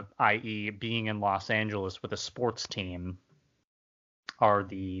 i.e. being in Los Angeles with a sports team, are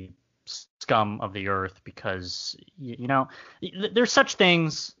the scum of the earth, because, there's such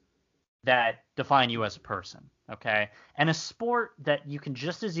things that define you as a person, okay? And a sport that you can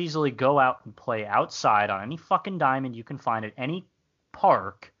just as easily go out and play outside on any fucking diamond you can find at any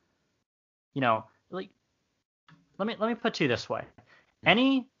park, like, let me put it to you this way.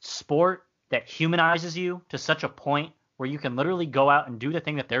 Any sport that humanizes you to such a point where you can literally go out and do the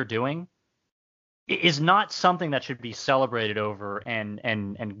thing that they're doing is not something that should be celebrated over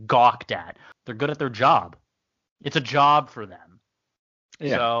and gawked at. They're good at their job. It's a job for them.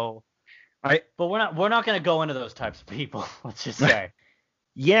 Yeah. So, but we're not going to go into those types of people. Let's just say.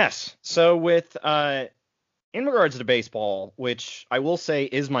 Yes. So with in regards to baseball, which I will say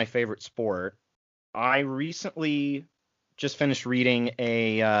is my favorite sport, I recently just finished reading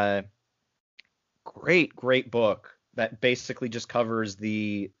a great book that basically just covers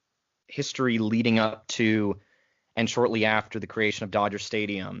the history leading up to and shortly after the creation of Dodger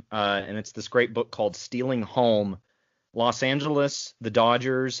Stadium. And it's this great book called Stealing Home: Los Angeles, the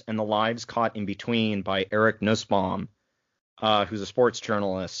Dodgers, and the Lives Caught in Between by Eric Nussbaum, who's a sports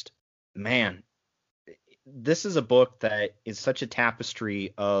journalist. Man, this is a book that is such a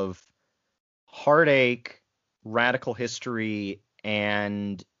tapestry of heartache, radical history,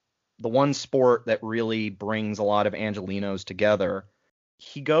 and the one sport that really brings a lot of Angelinos together.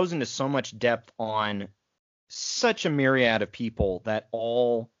 He goes into so much depth on such a myriad of people that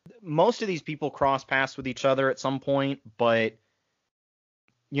most of these people cross paths with each other at some point, but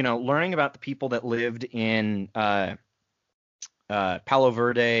learning about the people that lived in Palo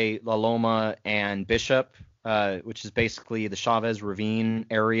Verde, La Loma, and Bishop, which is basically the Chavez Ravine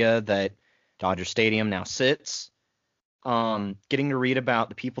area that Dodger Stadium now sits. Getting to read about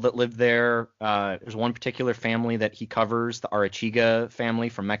the people that lived there. There's one particular family that he covers, the Arechiga family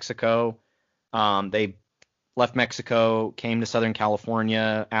from Mexico. They left Mexico, came to Southern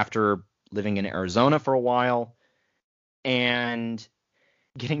California after living in Arizona for a while, and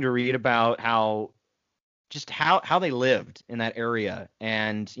getting to read about how they lived in that area.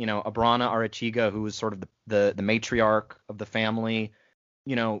 And, Abrana Arechiga, who was sort of the matriarch of the family,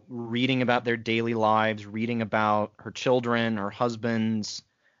 reading about their daily lives, reading about her children, her husbands,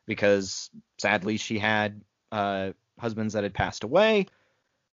 because sadly she had husbands that had passed away,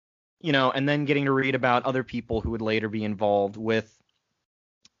 and then getting to read about other people who would later be involved with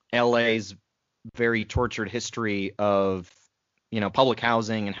LA's very tortured history of, public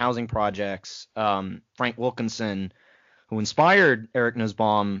housing and housing projects. Frank Wilkinson, who inspired Eric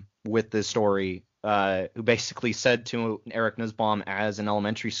Nussbaum with this story, who basically said to Eric Nussbaum as an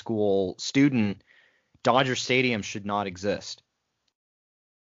elementary school student, Dodger Stadium should not exist.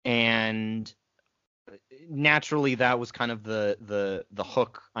 And naturally, that was kind of the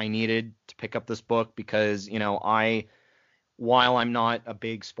hook I needed to pick up this book because, while I'm not a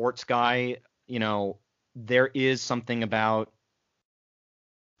big sports guy, there is something about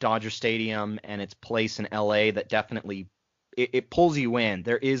Dodger Stadium and its place in LA that definitely it pulls you in.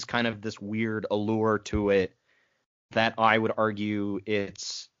 There is kind of this weird allure to it that I would argue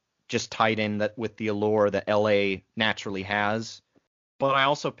it's just tied in that with the allure that LA naturally has. But I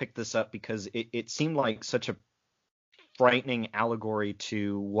also picked this up because it seemed like such a frightening allegory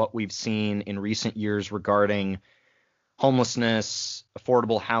to what we've seen in recent years regarding homelessness,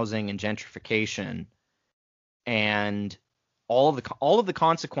 affordable housing, and gentrification, and all of the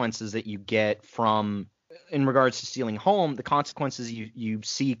consequences that you get from, in regards to stealing home, the consequences you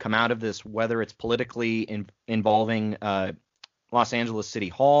see come out of this, whether it's politically involving Los Angeles City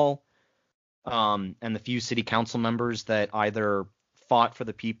Hall, and the few city council members that either fought for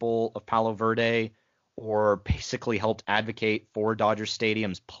the people of Palo Verde or basically helped advocate for Dodger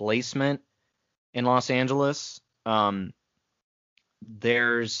Stadium's placement in Los Angeles.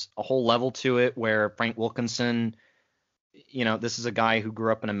 There's a whole level to it where Frank Wilkinson, this is a guy who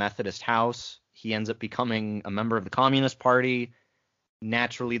grew up in a Methodist house. He ends up becoming a member of the Communist Party.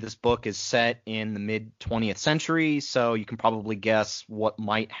 Naturally, this book is set in the mid 20th century, so you can probably guess what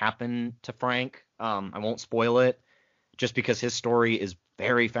might happen to Frank. I won't spoil it, just because his story is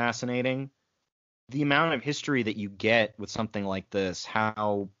very fascinating. The amount of history that you get with something like this,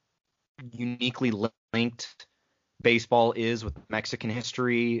 how uniquely linked baseball is with Mexican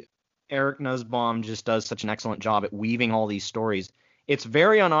history. Eric Nussbaum just does such an excellent job at weaving all these stories. It's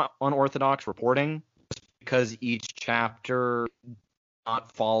very unorthodox reporting because each chapter does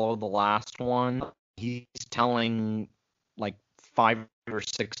not follow the last one. He's telling like 5 or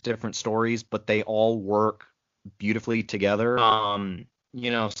 6 different stories, but they all work beautifully together.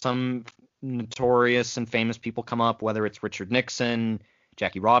 Some notorious and famous people come up, whether it's Richard Nixon,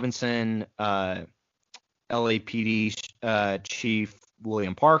 Jackie Robinson, LAPD Chief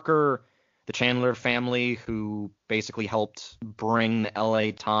William Parker, the Chandler family, who basically helped bring the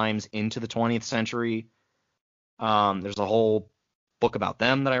LA Times into the 20th century. There's a whole book about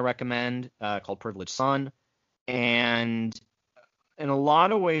them that I recommend called Privileged Son. And in a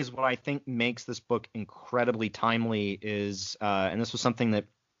lot of ways, what I think makes this book incredibly timely is, and this was something that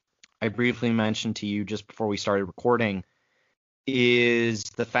I briefly mentioned to you just before we started recording, is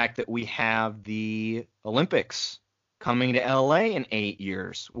the fact that we have the Olympics coming to LA in 8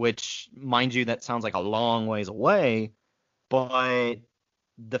 years, which, mind you, that sounds like a long ways away, but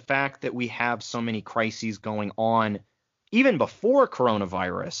the fact that we have so many crises going on even before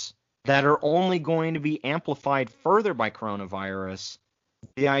coronavirus, that are only going to be amplified further by coronavirus.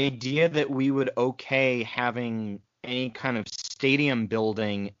 The idea that we would okay having any kind of stadium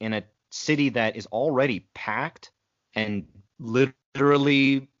building in a city that is already packed and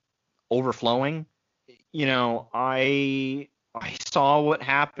literally overflowing. I saw what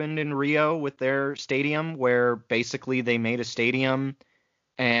happened in Rio with their stadium, where basically they made a stadium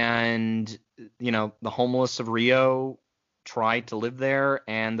and the homeless of Rio tried to live there,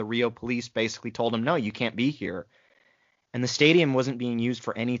 and the Rio police basically told them, no, you can't be here. And the stadium wasn't being used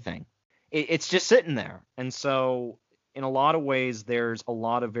for anything. It's just sitting there. And so in a lot of ways, there's a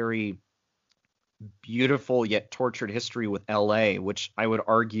lot of very beautiful yet tortured history with LA, which I would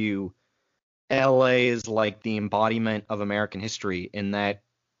argue LA is like the embodiment of American history, in that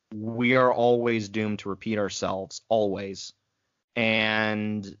we are always doomed to repeat ourselves, always.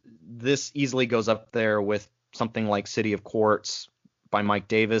 And this easily goes up there with something like City of Quartz by Mike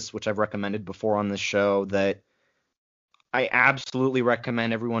Davis, which I've recommended before on this show, that I absolutely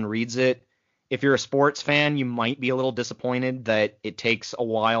recommend everyone reads it. If you're a sports fan, you might be a little disappointed that it takes a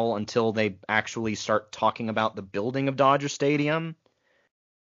while until they actually start talking about the building of Dodger Stadium.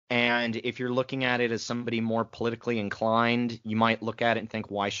 And if you're looking at it as somebody more politically inclined, you might look at it and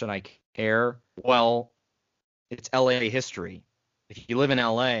think, why should I care? Well, it's LA history. If you live in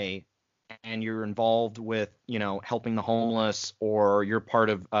LA and you're involved with, helping the homeless, or you're part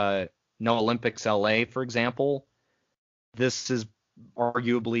of No Olympics LA, for example, this is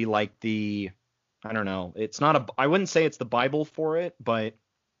arguably like I don't know, I wouldn't say it's the Bible for it, but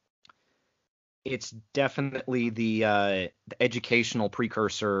it's definitely the educational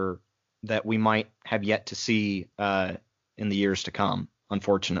precursor that we might have yet to see in the years to come,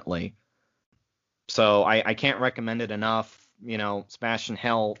 unfortunately. So I can't recommend it enough. Sebastian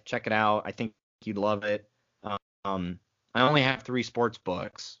Hell, check it out. I think you'd love it. I only have 3 sports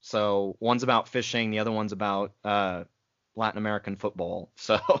books. So one's about fishing, the other one's about Latin American football.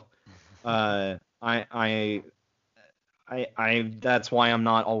 So I that's why I'm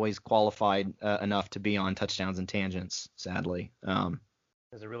not always qualified enough to be on Touchdowns and Tangents, sadly.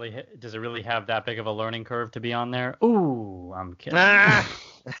 Does it really have that big of a learning curve to be on there? Ooh, I'm kidding.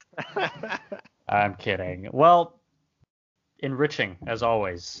 I'm kidding. Well, enriching as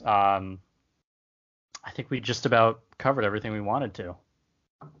always. I think we just about covered everything we wanted to.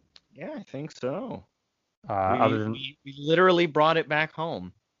 Yeah, I think so. We literally brought it back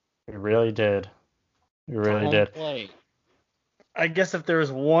home. We really did. We really did. Play. I guess if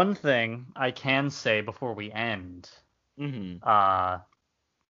there's one thing I can say before we end, and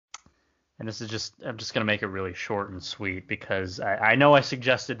this is I'm just gonna make it really short and sweet, because I know I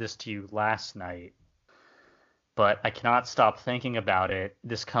suggested this to you last night, but I cannot stop thinking about it.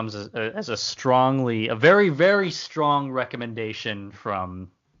 This comes as a very, very strong recommendation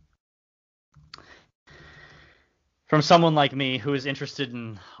from someone like me who is interested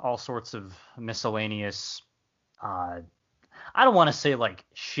in all sorts of miscellaneous, I don't want to say like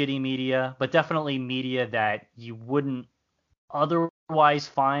shitty media, but definitely media that you wouldn't otherwise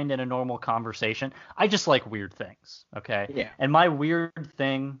find in a normal conversation. I just like weird things, okay? Yeah. And my weird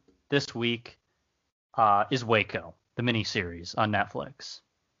thing this week is Waco, the miniseries on Netflix.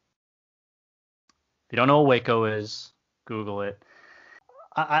 If you don't know what Waco is, Google it.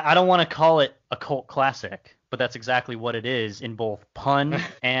 I don't want to call it a cult classic, but that's exactly what it is, in both pun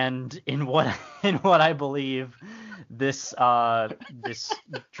and in what I believe this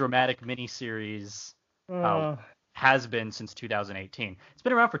dramatic miniseries has been since 2018. It's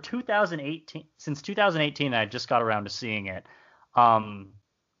been around for since 2018, and I just got around to seeing it.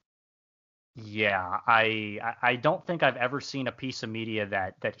 Yeah, I don't think I've ever seen a piece of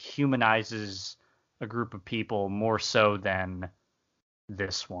media that humanizes a group of people more so than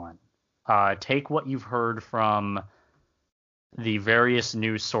this one. Take what you've heard from the various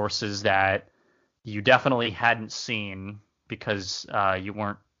news sources that you definitely hadn't seen because you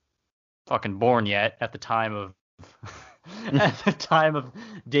weren't fucking born yet at the time of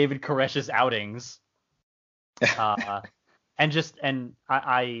David Koresh's outings. And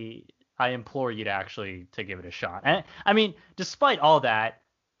I implore you to actually to give it a shot. And I mean, despite all that,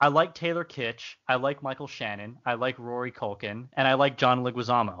 I like Taylor Kitsch, I like Michael Shannon, I like Rory Culkin, and I like John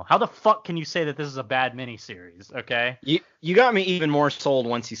Leguizamo. How the fuck can you say that this is a bad miniseries? Okay. You got me even more sold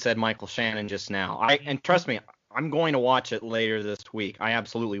once you said Michael Shannon just now. And trust me, I'm going to watch it later this week. I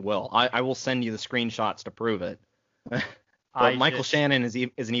absolutely will. I will send you the screenshots to prove it. But Michael Shannon is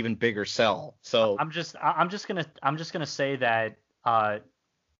an even bigger sell. So I'm just gonna say that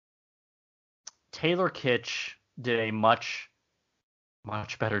Taylor Kitsch did a much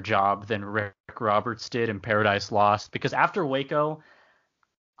much better job than Rick Roberts did in Paradise Lost, because after Waco,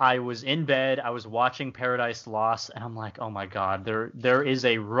 I was in bed, I was watching Paradise Lost, and I'm like, oh my God, there is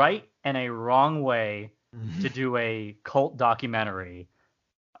a right and a wrong way to do a cult documentary.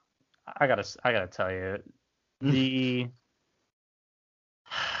 I gotta tell you, the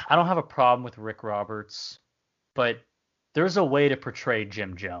I don't have a problem with Rick Roberts, but there's a way to portray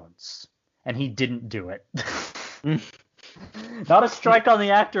Jim Jones, and he didn't do it. Not a strike on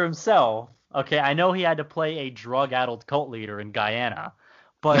the actor himself. Okay, I know he had to play a drug-addled cult leader in Guyana,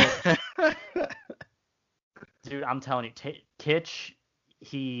 but dude, I'm telling you, Kitsch,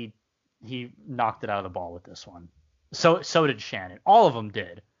 he knocked it out of the ball with this one. So did Shannon. All of them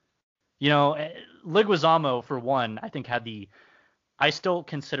did. You know, Leguizamo for one, I think I still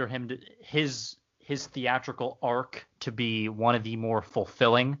consider his theatrical arc to be one of the more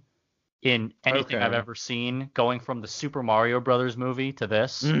fulfilling in anything I've ever seen, going from the Super Mario Brothers movie to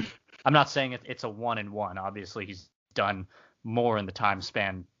this. I'm not saying it's a 1-in-1. Obviously, he's done more in the time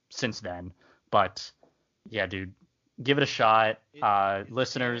span since then. But yeah, dude, give it a shot.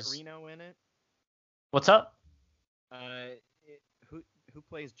 Listeners. Janet Reno in it? What's up? Who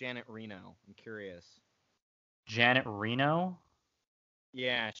plays Janet Reno? I'm curious. Janet Reno?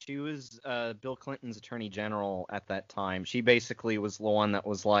 Yeah, she was Bill Clinton's attorney general at that time. She basically was the one that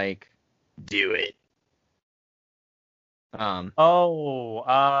was like, do it.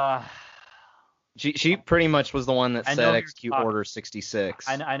 She pretty much was the one that said execute Order 66.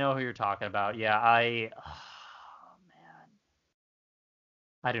 I know who you're talking about. Yeah, man.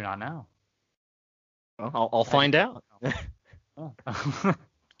 I do not know. Well, I'll find out.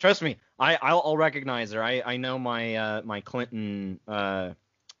 Trust me, I'll recognize her. I know my my Clinton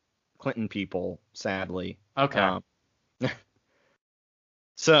people, sadly. Okay.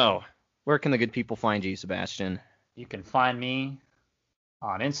 So, where can the good people find you, Sebastian? You can find me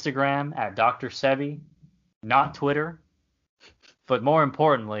on Instagram at Dr. Sebi, not Twitter, but more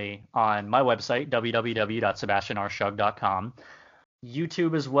importantly on my website, www.sebastianrshug.com.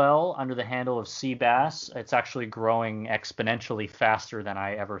 YouTube as well, under the handle of Seabass. It's actually growing exponentially faster than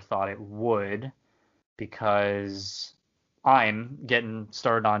I ever thought it would, because I'm getting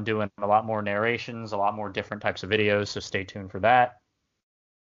started on doing a lot more narrations, a lot more different types of videos, so stay tuned for that.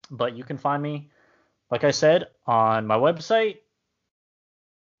 But you can find me, like I said, on my website,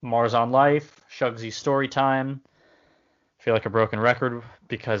 Mars on Life, Shugsy Storytime. I feel like a broken record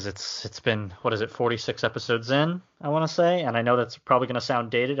because it's been, 46 episodes in, I want to say, and I know that's probably going to sound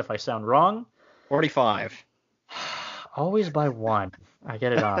dated if I sound wrong. 45. Always by one. I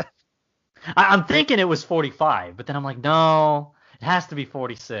get it on. I'm thinking it was 45, but then I'm like, no, it has to be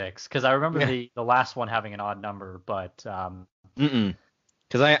 46, because I remember the last one having an odd number, but because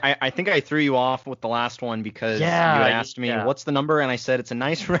I think I threw you off with the last one because you had asked me, what's the number? And I said, it's a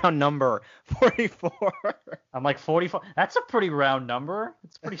nice round number, 44. I'm like, 44? That's a pretty round number.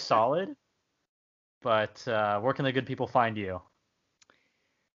 It's pretty solid. But where can the good people find you?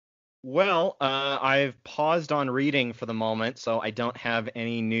 Well, I've paused on reading for the moment, so I don't have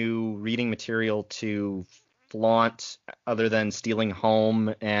any new reading material to flaunt other than Stealing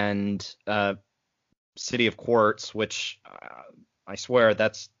Home and City of Quartz, which... I swear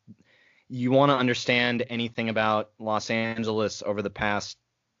you want to understand anything about Los Angeles over the past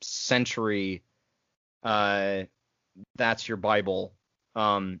century, that's your Bible.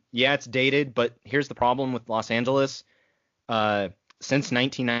 Yeah, it's dated, but here's the problem with Los Angeles. Since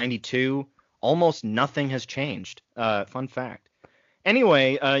 1992, almost nothing has changed. Fun fact.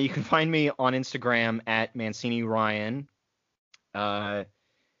 Anyway, you can find me on Instagram at Mancini Ryan.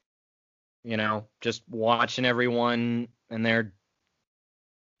 Just watching everyone and their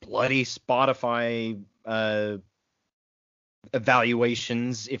bloody Spotify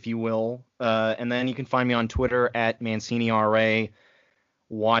evaluations, if you will. And then you can find me on Twitter at ManciniRA,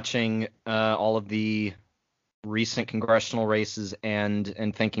 watching all of the recent congressional races and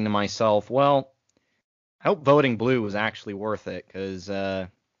thinking to myself, well, I hope voting blue was actually worth it, because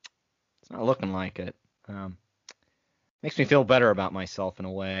it's not looking like it. Makes me feel better about myself in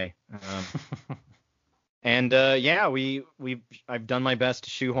a way. And I've done my best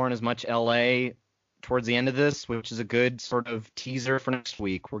to shoehorn as much LA towards the end of this, which is a good sort of teaser for next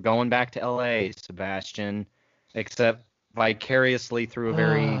week. We're going back to LA, Sebastian, except vicariously through a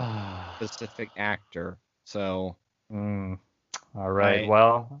very specific actor. So, all right.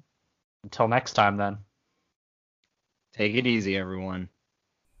 Well, until next time then. Take it easy, everyone.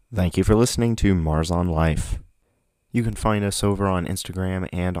 Thank you for listening to Mars on Life. You can find us over on Instagram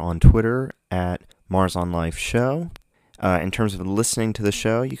and on Twitter at Mars on Life Show. In terms of listening to the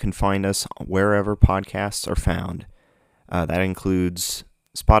show, you can find us wherever podcasts are found. That includes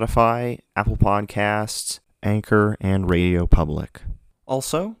Spotify, Apple Podcasts, Anchor, and Radio Public.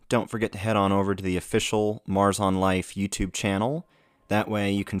 Also, don't forget to head on over to the official Mars on Life YouTube channel. That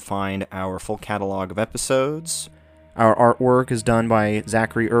way you can find our full catalog of episodes. Our artwork is done by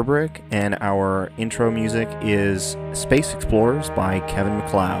Zachary Erbrick, and our intro music is Space Explorers by Kevin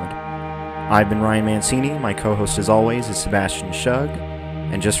MacLeod. I've been Ryan Mancini. My co-host, as always, is Sebastian Shug.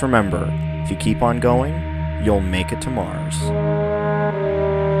 And just remember, if you keep on going, you'll make it to Mars.